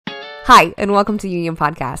Hi, and welcome to Union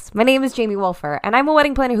Podcast. My name is Jamie Wolfer, and I'm a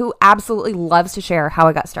wedding planner who absolutely loves to share how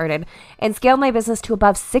I got started and scaled my business to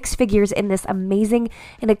above six figures in this amazing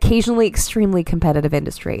and occasionally extremely competitive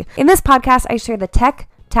industry. In this podcast, I share the tech,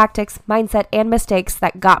 tactics, mindset, and mistakes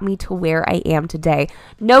that got me to where I am today.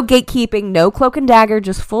 No gatekeeping, no cloak and dagger,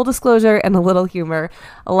 just full disclosure and a little humor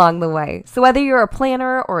along the way. So whether you're a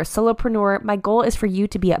planner or a solopreneur, my goal is for you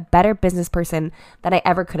to be a better business person than I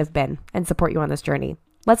ever could have been and support you on this journey.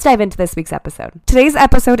 Let's dive into this week's episode. Today's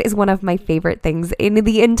episode is one of my favorite things in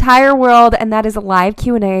the entire world, and that is a live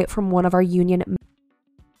Q&A from one of our union.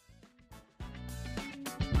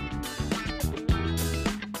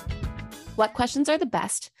 What questions are the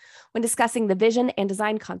best when discussing the vision and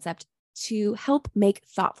design concept to help make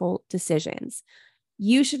thoughtful decisions?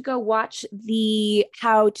 You should go watch the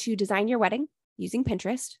How to Design Your Wedding Using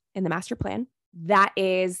Pinterest in the master plan. That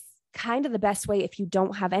is kind of the best way if you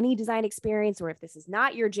don't have any design experience, or if this is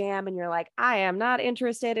not your jam and you're like, I am not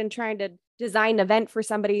interested in trying to design an event for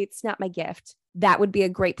somebody. It's not my gift. That would be a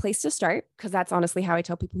great place to start, because that's honestly how I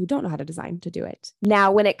tell people who don't know how to design to do it.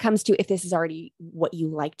 Now, when it comes to if this is already what you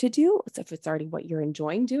like to do, so if it's already what you're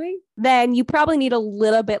enjoying doing, then you probably need a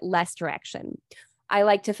little bit less direction. I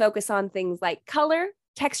like to focus on things like color,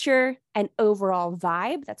 texture, and overall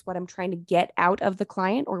vibe. That's what I'm trying to get out of the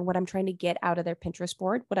client, or what I'm trying to get out of their Pinterest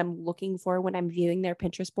board, what I'm looking for when I'm viewing their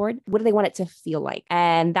Pinterest board. What do they want it to feel like?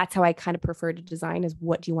 And that's how I kind of prefer to design, is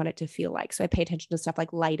what do you want it to feel like? So I pay attention to stuff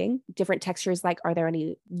like lighting, different textures, like are there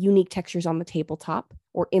any unique textures on the tabletop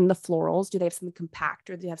or in the florals? Do they have something compact,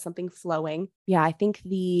 or do they have something flowing? Yeah, I think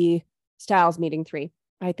the styles meeting 3.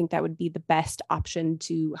 I think that would be the best option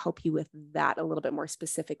to help you with that a little bit more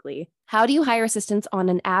specifically. How do you hire assistants on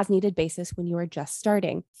an as-needed basis when you are just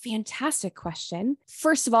starting? Fantastic question.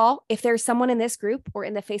 First of all, if there's someone in this group or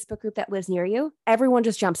in the Facebook group that lives near you, everyone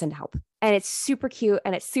just jumps in to help. And it's super cute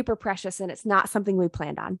and it's super precious, and it's not something we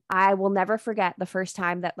planned on. I will never forget the first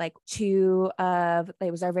time that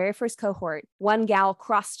it was our very first cohort. One gal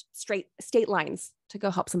crossed state lines to go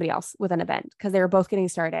help somebody else with an event because they were both getting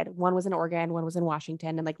started. One was in Oregon, one was in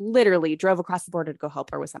Washington, and literally drove across the border to go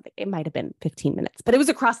help her with something. It might have been 15 minutes, but it was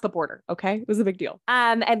across the border. Okay. It was a big deal.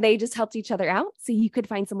 And they just helped each other out. So you could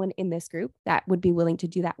find someone in this group that would be willing to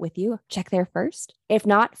do that with you. Check there first. If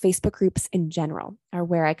not, Facebook groups in general are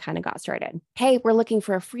where I kind of got started. Hey, we're looking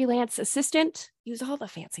for a freelance assistant. Use all the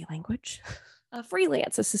fancy language. A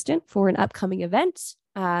freelance assistant for an upcoming event.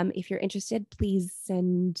 If you're interested, please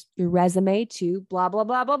send your resume to blah, blah,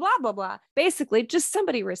 blah, blah, blah, blah, blah. Basically, just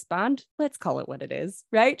somebody respond. Let's call it what it is,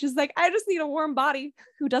 right? Just like, I just need a warm body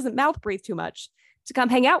who doesn't mouth breathe too much to come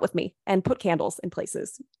hang out with me and put candles in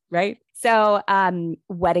places, right? So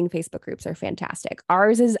wedding Facebook groups are fantastic.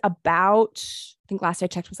 Ours is about, I think last I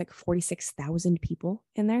checked was 46,000 people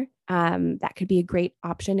in there. That could be a great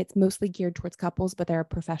option. It's mostly geared towards couples, but there are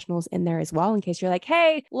professionals in there as well, in case you're like,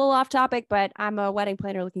 hey, a little off topic, but I'm a wedding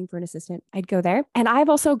planner looking for an assistant. I'd go there. And I've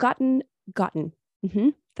also gotten,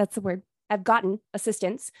 that's the word. I've gotten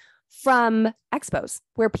assistants from expos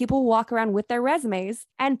where people walk around with their resumes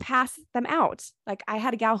and pass them out. I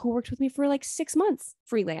had a gal who worked with me for 6 months,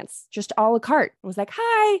 freelance, just a la carte. I was like,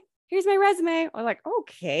 hi, here's my resume. I was like,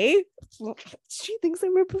 okay. She thinks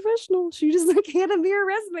I'm a professional. She just handed me her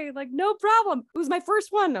resume. No problem. It was my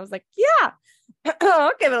first one. I was like, yeah,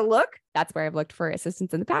 I'll give it a look. That's where I've looked for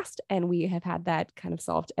assistants in the past. And we have had that kind of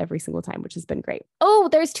solved every single time, which has been great. Oh,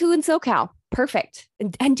 there's 2 in SoCal. Perfect.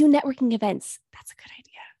 And do networking events. That's a good idea.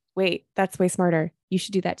 Wait, that's way smarter. You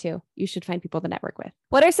should do that too. You should find people to network with.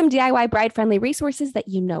 What are some DIY bride-friendly resources that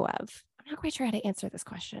you know of? I'm not quite sure how to answer this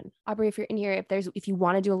question. Aubrey, if you're in here, if you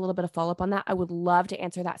want to do a little bit of follow-up on that, I would love to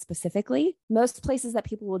answer that specifically. Most places that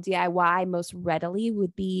people will DIY most readily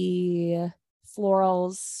would be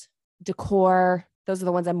florals, decor. Those are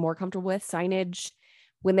the ones I'm more comfortable with. Signage.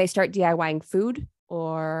 When they start DIYing food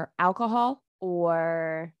or alcohol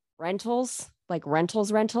or rentals,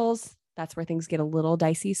 rentals, that's where things get a little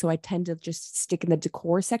dicey. So I tend to just stick in the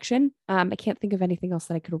decor section. I can't think of anything else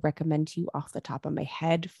that I could recommend to you off the top of my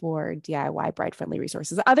head for DIY bride-friendly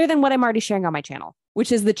resources, other than what I'm already sharing on my channel,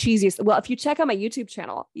 which is the cheesiest. Well, if you check out my YouTube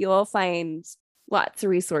channel, you'll find lots of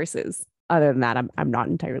resources. Other than that, I'm not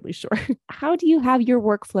entirely sure. How do you have your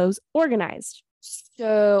workflows organized?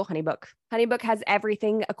 So Honeybook has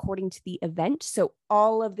everything according to the event. So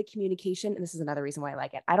all of the communication, and this is another reason why I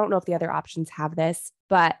like it. I don't know if the other options have this,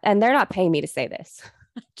 and they're not paying me to say this.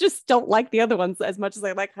 Just don't like the other ones as much as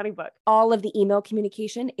I like HoneyBook. All of the email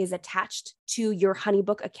communication is attached to your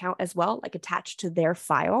HoneyBook account as well, like attached to their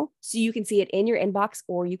file. So you can see it in your inbox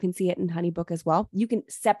or you can see it in HoneyBook as well. You can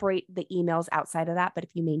separate the emails outside of that, but if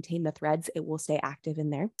you maintain the threads, it will stay active in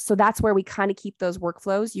there. So that's where we kind of keep those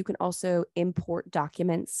workflows. You can also import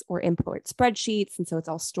documents or import spreadsheets. And so it's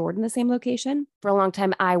all stored in the same location. For a long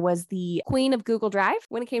time, I was the queen of Google Drive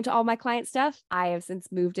when it came to all my client stuff. I have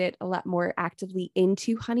since moved it a lot more actively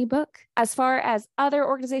into HoneyBook. As far as other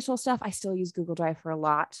organizational stuff, I still use Google Drive for a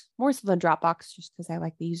lot, more so than Dropbox, just because I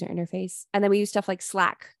like the user interface. And then we use stuff like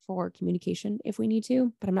Slack for communication if we need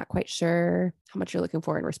to, but I'm not quite sure how much you're looking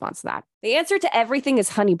for in response to that. The answer to everything is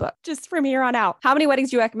HoneyBook, just from here on out. How many weddings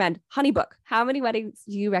do you recommend? HoneyBook. How many weddings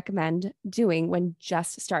do you recommend doing when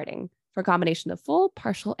just starting for a combination of full,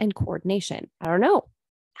 partial, and coordination? I don't know.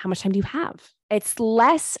 How much time do you have? It's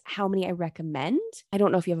less how many I recommend. I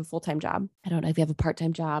don't know if you have a full-time job. I don't know if you have a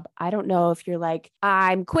part-time job. I don't know if you're like,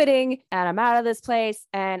 I'm quitting and I'm out of this place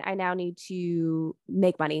and I now need to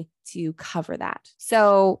make money to cover that.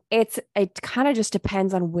 So it kind of just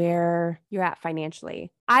depends on where you're at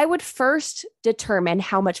financially. I would first determine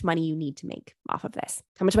how much money you need to make off of this.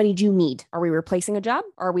 How much money do you need? Are we replacing a job?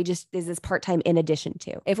 Or is this part-time in addition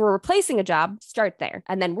to? If we're replacing a job, start there.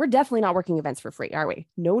 And then we're definitely not working events for free, are we?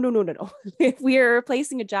 No. If we're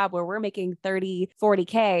replacing a job where we're making 30,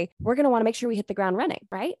 40K, we're going to want to make sure we hit the ground running,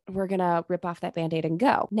 right? We're going to rip off that Band-Aid and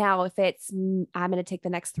go. Now, if it's, I'm going to take the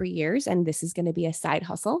next 3 years and this is going to be a side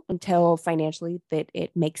hustle until financially that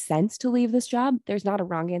it makes sense to leave this job, there's not a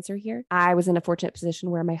wrong answer here. I was in a fortunate position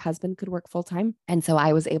where my husband could work full-time. And so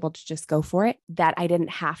I was able to just go for it, that I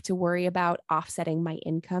didn't have to worry about offsetting my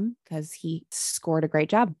income because he scored a great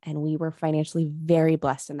job and we were financially very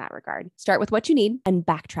blessed in that regard. Start with what you need and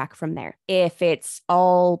backtrack from there. If it's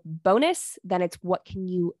all bonus, then it's what can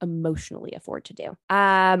you emotionally afford to do?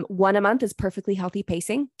 1 a month is perfectly healthy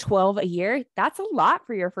pacing. 12 a year, that's a lot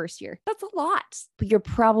for your first year. That's a lot, but you're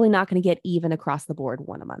probably not going to get even across the board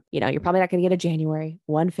 1 a month. You're probably not going to get a January,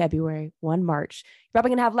 1 February, 1 March. You're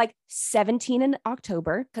probably going to have like 17 in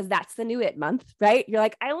October because that's the new it month, right? You're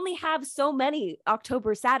like, I only have so many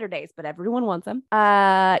October Saturdays, but everyone wants them.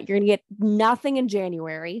 You're going to get nothing in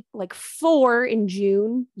January, like 4 in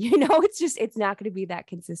June. It's not going to be that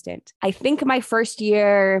consistent. I think my first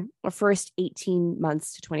year or first 18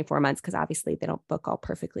 months to 24 months, because obviously they don't book all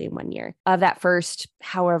perfectly in 1 year. Of that first,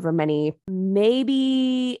 however many,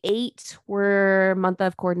 maybe 8 were month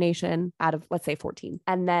of coordination out of, let's say 14.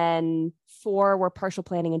 And then 4 were partial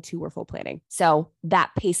planning and 2 were full planning. So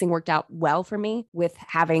that pacing worked out well for me with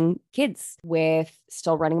having kids, with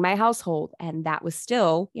still running my household. And that was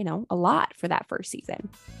still, a lot for that first season.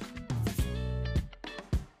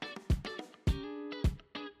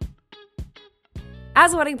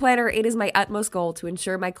 As a wedding planner, it is my utmost goal to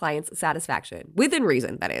ensure my clients' satisfaction, within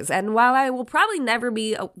reason, that is. And while I will probably never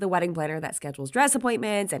be the wedding planner that schedules dress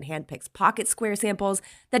appointments and handpicks pocket square samples,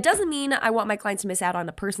 that doesn't mean I want my clients to miss out on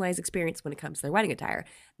a personalized experience when it comes to their wedding attire.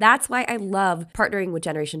 That's why I love partnering with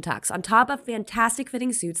Generation Tux. On top of fantastic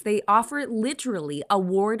fitting suits, they offer literally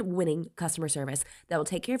award-winning customer service that will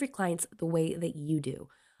take care of your clients the way that you do.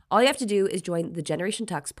 All you have to do is join the Generation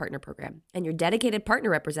Tux Partner Program, and your dedicated partner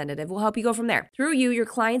representative will help you go from there. Through you, your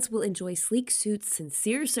clients will enjoy sleek suits,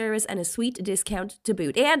 sincere service, and a sweet discount to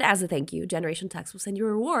boot. And as a thank you, Generation Tux will send you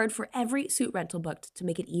a reward for every suit rental booked to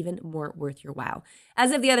make it even more worth your while.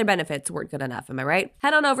 As if the other benefits weren't good enough, am I right?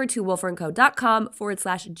 Head on over to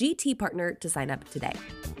wolferandco.com/GT partner to sign up today.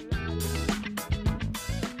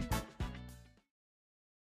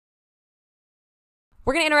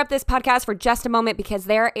 We're going to interrupt this podcast for just a moment because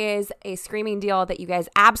there is a screaming deal that you guys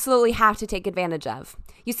absolutely have to take advantage of.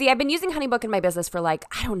 You see, I've been using HoneyBook in my business for the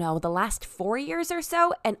last 4 years or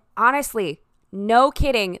so. And honestly, no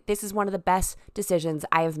kidding, this is one of the best decisions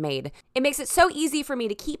I have made. It makes it so easy for me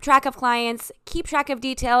to keep track of clients, keep track of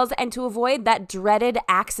details, and to avoid that dreaded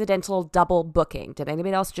accidental double booking. Did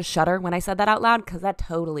anybody else just shudder when I said that out loud? Because that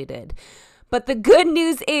totally did. But the good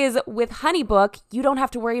news is with HoneyBook, you don't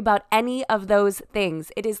have to worry about any of those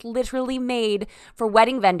things. It is literally made for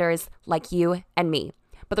wedding vendors like you and me.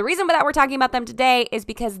 But the reason that we're talking about them today is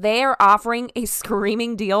because they are offering a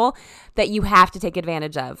screaming deal that you have to take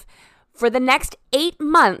advantage of. For the next 8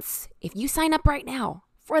 months, if you sign up right now,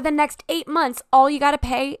 for the next 8 months, all you got to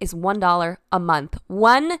pay is $1 a month.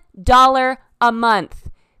 $1 a month.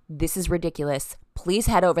 This is ridiculous. Please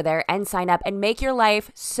head over there and sign up and make your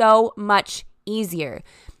life so much easier.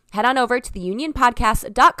 Head on over to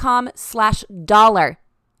theunionpodcast.com/dollar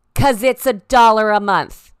because it's $1 a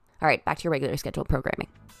month. All right, back to your regular scheduled programming.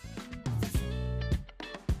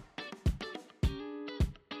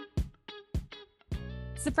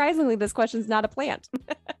 Surprisingly, this question's not a plant.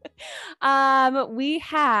 We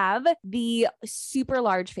have the super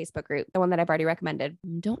large Facebook group, the one that I've already recommended.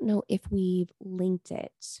 Don't know if we've linked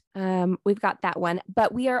it. We've got that one,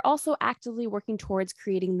 but we are also actively working towards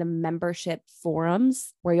creating the membership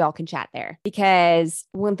forums where y'all can chat there. Because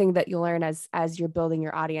one thing that you'll learn as you're building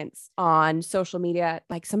your audience on social media,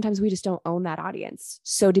 like sometimes we just don't own that audience.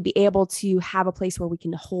 So to be able to have a place where we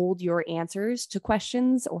can hold your answers to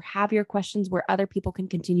questions or have your questions where other people can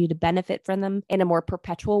continue to benefit from them in a more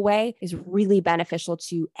perpetual way is really beneficial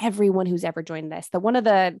to everyone who's ever joined this. One of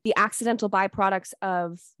the accidental byproducts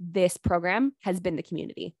of this program has been the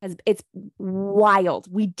community. It's wild.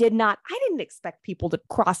 I didn't expect people to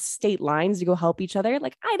cross state lines to go help each other.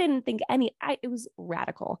 Like I didn't think it was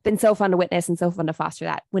radical. Been so fun to witness and so fun to foster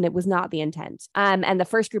that when it was not the intent. And the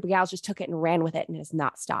first group of gals just took it and ran with it and has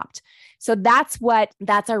not stopped. So that's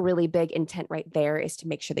our really big intent right there, is to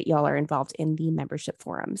make sure that y'all are involved in the membership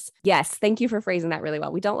forums. Yes. Thank you for phrasing that really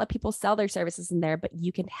well. We don't let people sell their services in there, but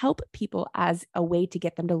you can help people as a way to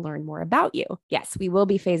get them to learn more about you. Yes, we will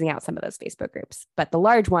be phasing out some of those Facebook groups, but the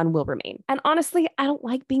large one will remain. And honestly, I don't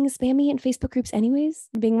like being spammy in Facebook groups anyways,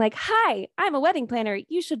 being like, hi, I'm a wedding planner.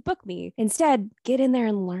 You should book me. Instead, get in there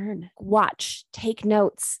and learn, watch, take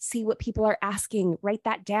notes, see what people are asking, write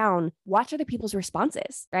that down, watch other people's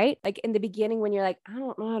responses, right? Like in the beginning when you're like, I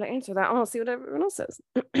don't know how to answer that. I want to see what everyone else says.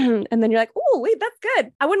 And then you're like, oh, wait, that's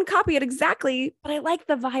good. I wouldn't copy it exactly, but I like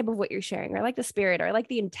the vibe of what you're sharing, or I like the spirit, or I like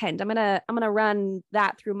the intent. I'm gonna run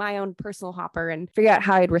that through my own personal hopper and figure out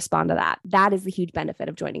how I'd respond to that. That is the huge benefit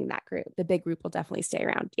of joining that group. The big group will definitely stay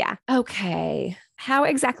around. Yeah. Okay. How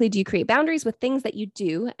exactly do you create boundaries with things that you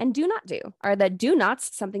do and do not do? Are the do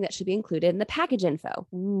nots something that should be included in the package info?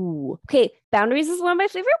 Ooh. Okay. Boundaries is one of my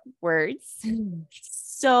favorite words.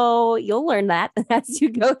 So you'll learn that as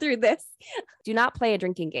you go through this. Do not play a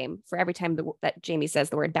drinking game for every time that Jamie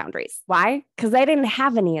says the word boundaries. Why? Because I didn't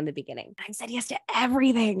have any in the beginning. I said yes to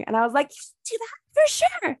everything. And I was like, do that for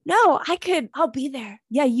sure. No, I'll be there.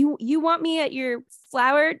 Yeah, you want me at your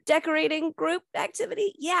flower decorating group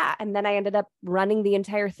activity? Yeah. And then I ended up running the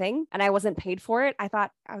entire thing and I wasn't paid for it. I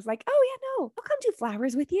was like, oh yeah, no, I'll come do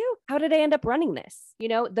flowers with you. How did I end up running this?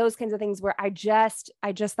 Those kinds of things where I just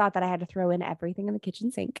thought that I had to throw in everything in the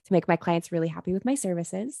kitchen sink to make my clients really happy with my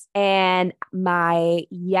services. And my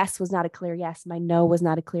yes was not a clear yes. My no was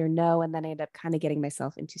not a clear no. And then I ended up kind of getting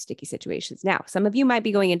myself into sticky situations. Now, some of you might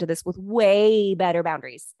be going into this with way better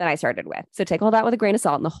boundaries than I started with. So take all that with a grain of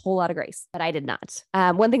salt and a whole lot of grace, but I did not.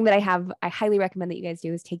 One thing that I highly recommend that you guys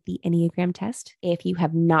do is take the Enneagram test if you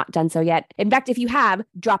have not done so yet. In fact, if you have,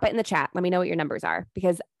 drop it in the chat. Let me know what your numbers are,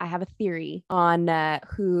 because I have a theory on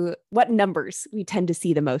what numbers we tend to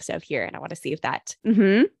see the most of here. And I want to see if that,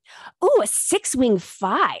 a 6-wing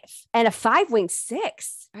 5 and a 5-wing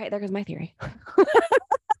 6. All right, there goes my theory.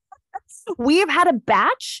 We have had a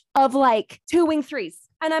batch of like 2-wing 3s.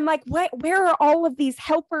 And I'm like, where are all of these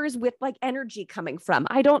helpers with like energy coming from?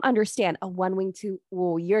 I don't understand. A 1-wing 2.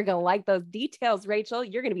 Oh, you're going to like those details, Rachel.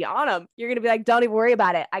 You're going to be on them. You're going to be like, don't even worry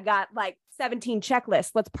about it. I got like 17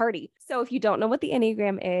 checklists. Let's party. So if you don't know what the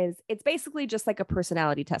Enneagram is, it's basically just like a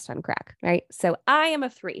personality test on crack, right? So I am a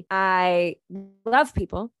 3. I love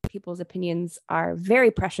people. People's opinions are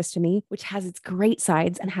very precious to me, which has its great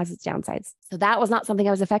sides and has its downsides. So that was not something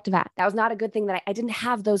I was effective at. That was not a good thing that I didn't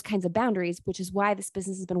have those kinds of boundaries, which is why this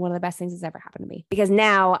business has been one of the best things that's ever happened to me, because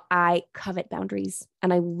now I covet boundaries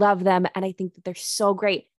and I love them. And I think that they're so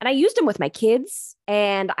great. And I used them with my kids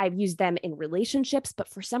and I've used them in relationships, but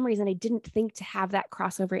for some reason I didn't think to have that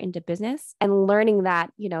crossover into business, and learning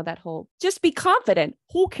that, that whole just be confident.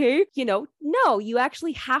 Okay. No, you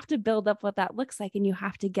actually have to build up what that looks like and you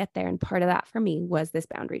have to get there. And part of that for me was this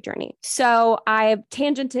boundary journey. So I've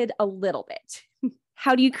tangented a little bit.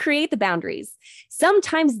 How do you create the boundaries?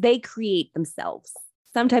 Sometimes they create themselves.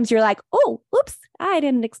 Sometimes you're like, oh, oops, I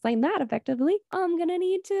didn't explain that effectively. I'm going to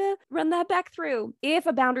need to run that back through. If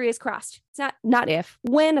a boundary is crossed, it's not if,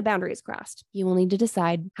 when a boundary is crossed, you will need to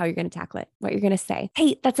decide how you're going to tackle it, what you're going to say.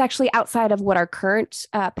 Hey, that's actually outside of what our current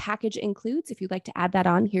package includes. If you'd like to add that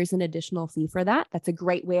on, here's an additional fee for that. That's a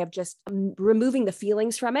great way of just removing the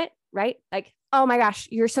feelings from it, right? Like, oh my gosh,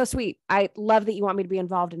 you're so sweet. I love that you want me to be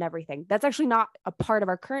involved in everything. That's actually not a part of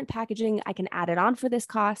our current packaging. I can add it on for this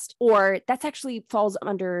cost, or that's actually falls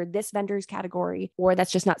under this vendor's category, or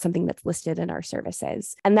that's just not something that's listed in our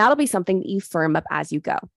services. And that'll be something that you firm up as you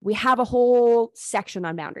go. We have a whole section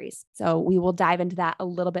on boundaries. So we will dive into that a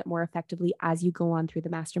little bit more effectively as you go on through the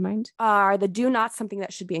mastermind. Are the do nots something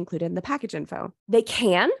that should be included in the package info? They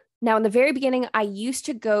can. Now, in the very beginning, I used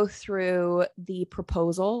to go through the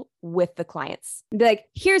proposal with the clients and be like,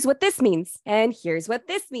 here's what this means. And here's what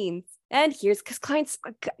this means. And here's because clients,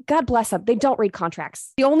 God bless them, they don't read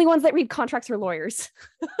contracts. The only ones that read contracts are lawyers.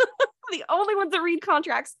 The only ones that read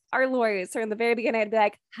contracts are lawyers. So in the very beginning, I'd be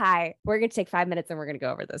like, hi, we're going to take 5 minutes and we're going to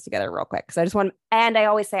go over this together real quick. So I just want, and I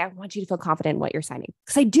always say, I want you to feel confident in what you're signing.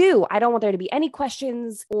 Because I do. I don't want there to be any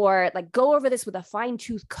questions or like go over this with a fine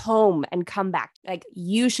tooth comb and come back. Like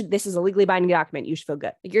this is a legally binding document. You should feel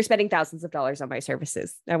good. Like you're spending thousands of dollars on my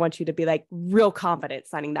services. I want you to be like real confident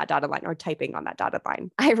signing that dotted line or typing on that dotted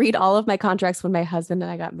line. I read all of my contracts when my husband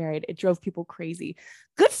and I got married. It drove people crazy.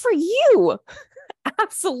 Good for you.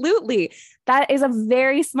 Absolutely. That is a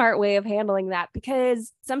very smart way of handling that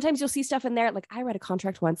because sometimes you'll see stuff in there. Like I read a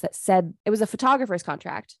contract once that said it was a photographer's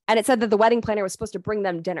contract and it said that the wedding planner was supposed to bring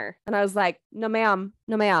them dinner. And I was like, no, ma'am.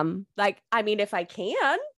 Like, I mean, if I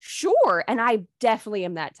can, sure. And I definitely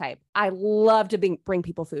am that type. I love to bring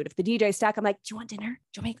people food. If the DJ's stuck, I'm like, do you want dinner?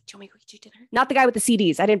 Do you want me to get you dinner? Not the guy with the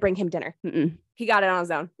CDs. I didn't bring him dinner. He got it on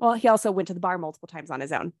his own. Well, he also went to the bar multiple times on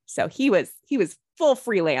his own. So he was full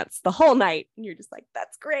freelance the whole night. And you're just like,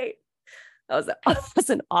 that's great. That was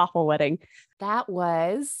an awful wedding. That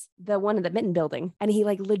was the one in the Mitten building. And he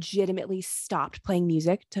like legitimately stopped playing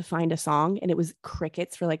music to find a song. And it was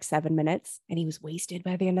crickets for like 7 minutes. And he was wasted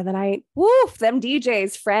by the end of the night. Woof, them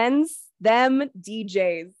DJs, friends, them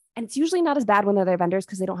DJs. And it's usually not as bad when they're their vendors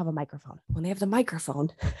because they don't have a microphone. When they have the microphone,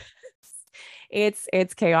 it's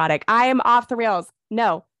chaotic. I am off the rails.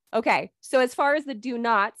 No. Okay. So as far as the do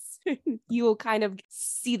nots, you will kind of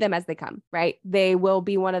see them as they come, right? They will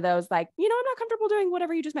be one of those like, I'm not comfortable doing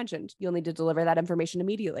whatever you just mentioned. You'll need to deliver that information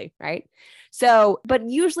immediately, right? So, but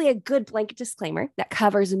usually a good blanket disclaimer that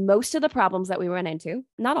covers most of the problems that we run into,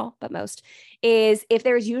 not all, but most, is if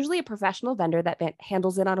there is usually a professional vendor that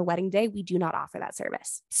handles it on a wedding day, we do not offer that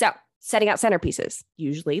service. So setting out centerpieces,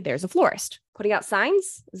 usually there's a florist. Putting out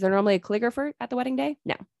signs, is there normally a calligrapher at the wedding day?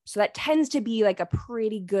 No. So that tends to be like a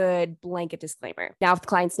pretty good blanket disclaimer. Now, if the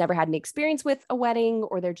client's never had any experience with a wedding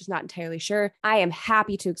or they're just not entirely sure, I am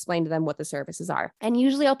happy to explain to them what the services are. And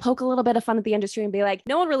usually I'll poke a little bit of fun at the industry and be like,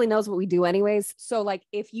 no one really knows what we do anyways. So like,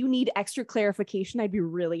 if you need extra clarification, I'd be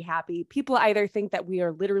really happy. People either think that we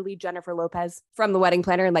are literally Jennifer Lopez from the wedding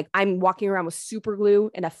planner and like I'm walking around with super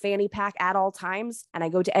glue and a fanny pack at all times and I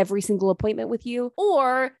go to every single appointment with you,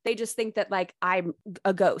 or they just think that like I'm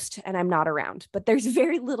a ghost and I'm not around, but there's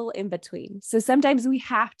very little in between. So sometimes we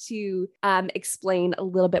have to explain a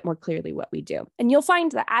little bit more clearly what we do. And you'll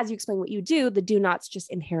find that as you explain what you do, the do nots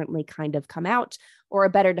just inherently kind of come out or are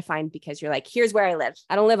better defined because you're like, here's where I live.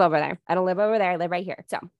 I don't live over there. I don't live over there. I live right here.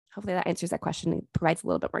 So hopefully that answers that question and provides a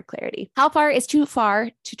little bit more clarity. How far is too far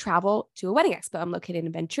to travel to a wedding expo? I'm located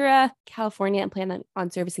in Ventura, California, and plan on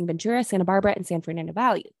servicing Ventura, Santa Barbara, and San Fernando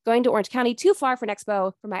Valley. Going to Orange County too far for an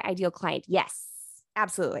expo for my ideal client? Yes.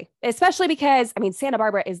 Absolutely. Especially because, Santa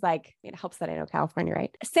Barbara is like, it helps that I know California,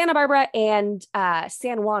 right? Santa Barbara and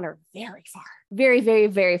San Juan are very far, very, very,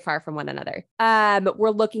 very far from one another.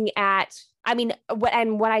 We're looking at, and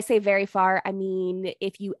when I say very far,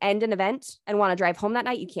 if you end an event and want to drive home that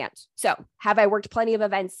night, you can't. So have I worked plenty of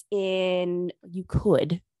events you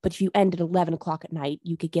could, but if you end at 11 o'clock at night,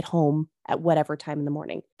 you could get home at whatever time in the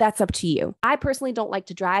morning. That's up to you. I personally don't like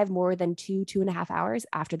to drive more than 2.5 hours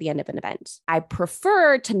after the end of an event. I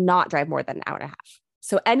prefer to not drive more than an hour and a half.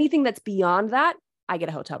 So anything that's beyond that, I get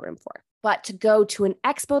a hotel room for. But to go to an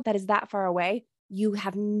expo that is that far away, you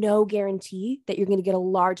have no guarantee that you're going to get a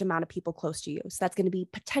large amount of people close to you. So that's going to be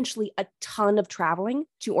potentially a ton of traveling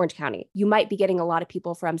to Orange County. You might be getting a lot of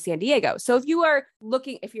people from San Diego. So if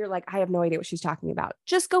you're like, I have no idea what she's talking about,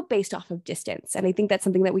 just go based off of distance. And I think that's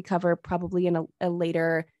something that we cover probably in a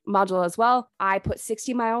later module as well. I put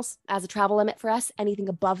 60 miles as a travel limit for us. Anything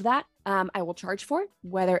above that, I will charge for,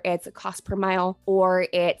 whether it's a cost per mile or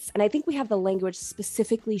and I think we have the language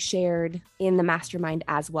specifically shared in the mastermind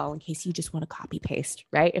as well, in case you just want to copy paste,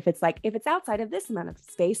 right? If it's outside of this amount of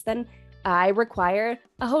space, then I require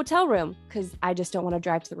a hotel room because I just don't want to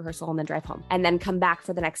drive to the rehearsal and then drive home and then come back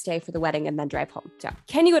for the next day for the wedding and then drive home. So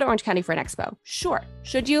can you go to Orange County for an expo? Sure.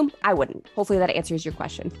 Should you? I wouldn't. Hopefully that answers your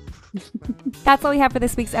question. That's all we have for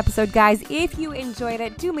this week's episode, guys. If you enjoyed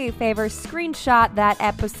it, do me a favor, screenshot that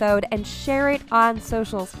episode and share it on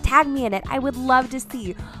socials. Tag me in it. I would love to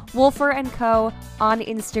see Wolfer & Co. on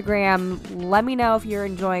Instagram. Let me know if you're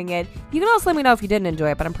enjoying it. You can also let me know if you didn't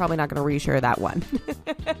enjoy it, but I'm probably not going to reshare that one.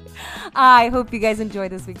 I hope you guys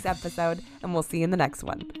enjoyed this week's episode, and we'll see you in the next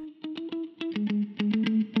one.